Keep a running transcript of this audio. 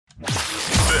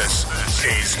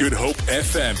This is Good Hope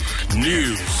FM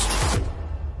News.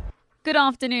 Good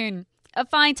afternoon. A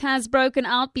fight has broken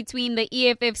out between the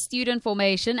EFF student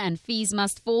formation and Fees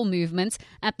Must Fall movements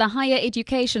at the Higher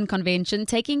Education Convention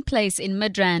taking place in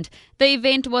Midrand. The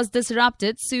event was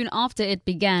disrupted soon after it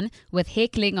began, with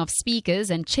heckling of speakers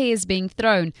and chairs being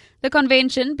thrown. The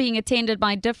convention, being attended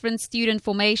by different student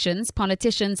formations,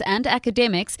 politicians and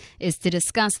academics, is to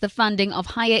discuss the funding of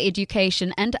higher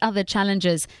education and other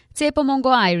challenges. Tsepo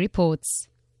Mongoai reports.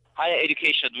 Higher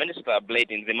Education Minister Blade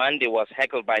Nzimande was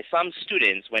heckled by some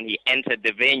students when he entered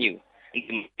the venue.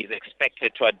 He is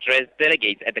expected to address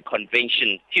delegates at the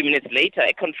convention. A few minutes later,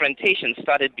 a confrontation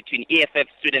started between EFF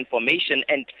student formation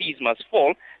and Fees Must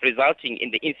Fall, resulting in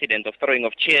the incident of throwing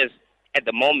of chairs. At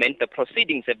the moment, the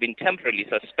proceedings have been temporarily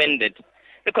suspended.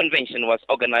 The convention was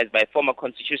organized by former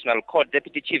Constitutional Court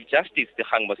Deputy Chief Justice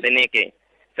Dikgang Moseneke.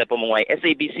 Tsepo Mongoai,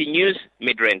 SABC News,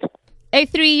 Midrand. A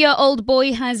 3-year-old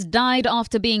boy has died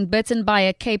after being bitten by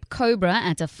a Cape cobra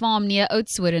at a farm near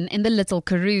Oudtshoorn in the Little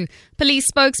Karoo.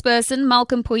 Police spokesperson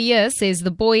Malcolm Poyer says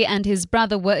the boy and his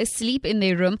brother were asleep in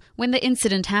their room when the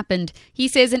incident happened. He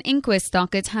says an inquest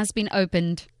docket has been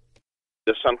opened.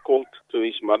 The son called to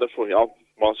his mother for help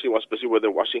while she was busy with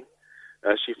the washing.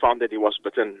 She found that he was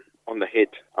bitten on the head.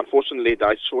 Unfortunately, he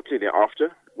died shortly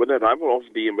thereafter. With the arrival of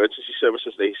the emergency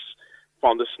services, they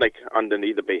found the snake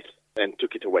underneath the bed and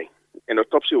took it away. An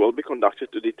autopsy will be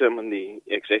conducted to determine the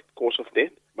exact cause of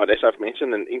death, but as I've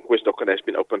mentioned, an inquest docket has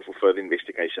been opened for further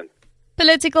investigation.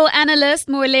 Political analyst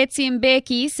Moeletsi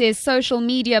Mbeki says social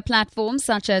media platforms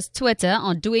such as Twitter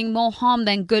are doing more harm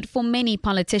than good for many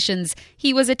politicians.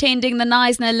 He was attending the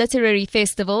Knysna Literary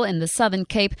Festival in the Southern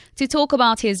Cape to talk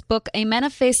about his book, A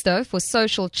Manifesto for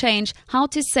Social Change, How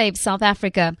to Save South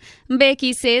Africa.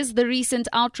 Mbeki says the recent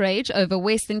outrage over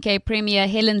Western Cape Premier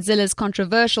Helen Zille's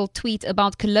controversial tweet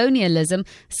about colonialism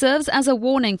serves as a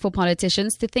warning for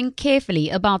politicians to think carefully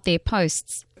about their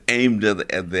posts. Aimed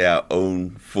at their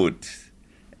own foot.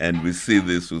 And we see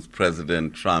this with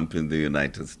President Trump in the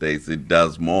United States. It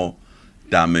does more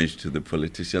damage to the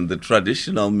politician. The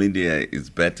traditional media is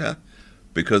better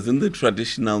because in the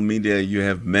traditional media you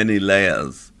have many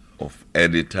layers of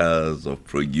editors, of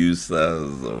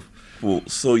producers,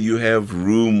 so you have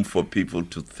room for people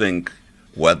to think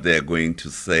what they're going to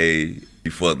say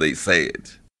before they say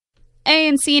it.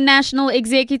 ANC National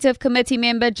Executive Committee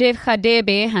member Jeff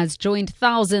Radebe has joined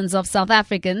thousands of South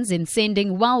Africans in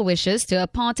sending well wishes to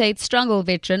apartheid struggle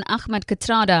veteran Ahmed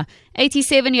Kathrada.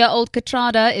 87-year-old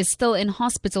Kathrada is still in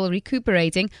hospital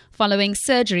recuperating following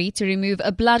surgery to remove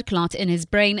a blood clot in his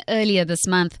brain earlier this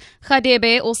month.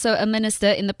 Radebe, also a minister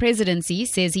in the presidency,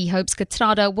 says he hopes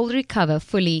Kathrada will recover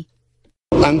fully.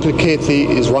 Uncle Kathy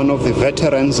is one of the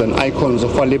veterans and icons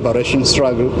of our liberation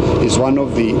struggle. He's one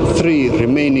of the 3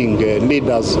 remaining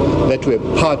leaders that were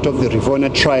part of the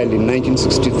Rivonia trial in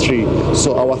 1963.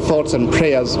 So our thoughts and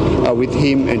prayers are with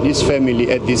him and his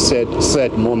family at this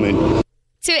sad moment.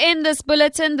 To end this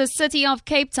bulletin, the city of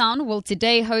Cape Town will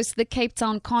today host the Cape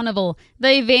Town Carnival.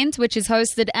 The event, which is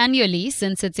hosted annually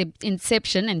since its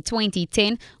inception in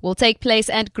 2010, will take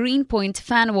place at Greenpoint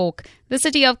Fan Walk. The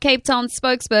City of Cape Town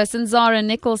spokesperson Zara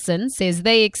Nicholson says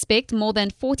they expect more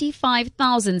than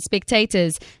 45,000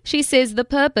 spectators. She says the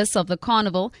purpose of the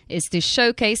carnival is to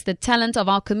showcase the talent of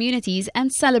our communities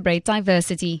and celebrate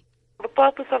diversity. The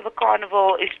purpose of the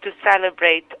carnival is to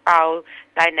celebrate our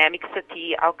dynamic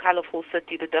city, our colorful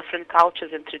city, the different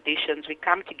cultures and traditions. We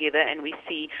come together and we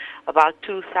see about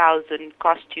 2,000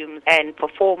 costumes and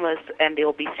performers, and there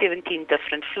will be 17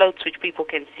 different floats which people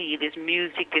can see. There's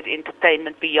music, there's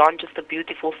entertainment beyond just the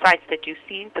beautiful sights that you've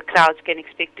seen. The crowds can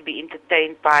expect to be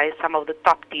entertained by some of the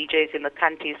top DJs in the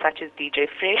country, such as DJ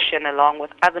Fresh, and along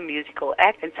with other musical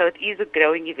acts. And so it is a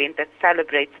growing event that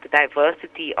celebrates the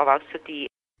diversity of our city.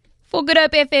 For Good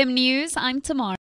Hope FM News, I'm Tamara.